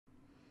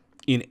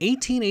In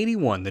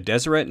 1881, the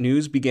Deseret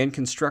News began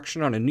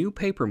construction on a new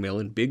paper mill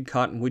in Big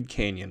Cottonwood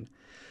Canyon.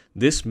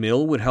 This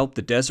mill would help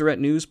the Deseret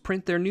News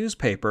print their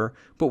newspaper,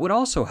 but would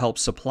also help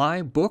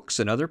supply books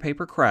and other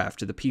paper craft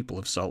to the people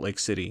of Salt Lake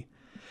City.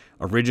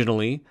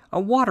 Originally, a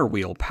water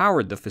wheel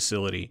powered the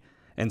facility,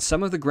 and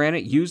some of the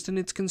granite used in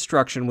its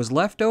construction was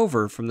left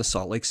over from the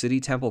Salt Lake City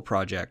Temple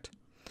project.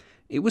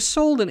 It was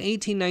sold in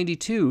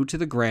 1892 to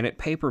the Granite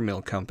Paper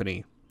Mill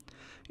Company.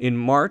 In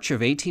March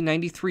of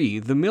 1893,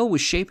 the mill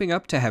was shaping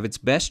up to have its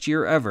best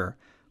year ever,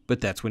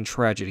 but that's when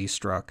tragedy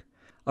struck.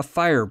 A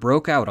fire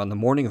broke out on the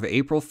morning of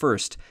April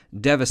 1st,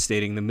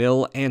 devastating the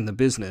mill and the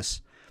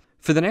business.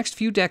 For the next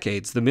few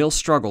decades, the mill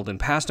struggled and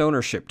passed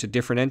ownership to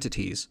different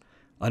entities.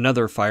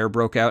 Another fire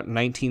broke out in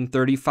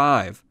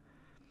 1935.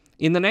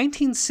 In the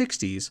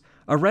 1960s,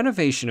 a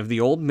renovation of the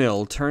old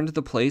mill turned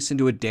the place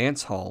into a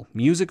dance hall,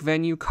 music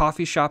venue,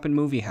 coffee shop, and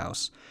movie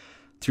house.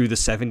 Through the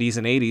 70s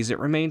and 80s, it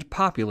remained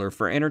popular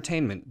for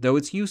entertainment, though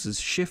its uses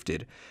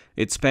shifted.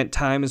 It spent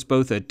time as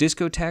both a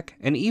discotheque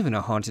and even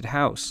a haunted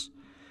house.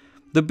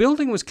 The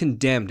building was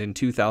condemned in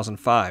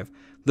 2005,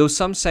 though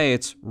some say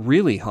it's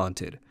really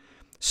haunted.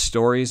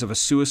 Stories of a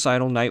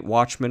suicidal night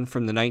watchman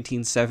from the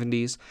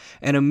 1970s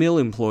and a mill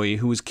employee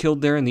who was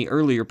killed there in the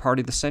earlier part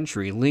of the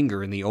century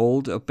linger in the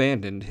old,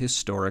 abandoned,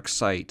 historic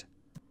site.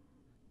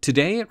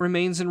 Today it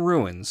remains in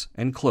ruins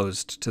and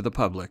closed to the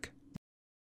public.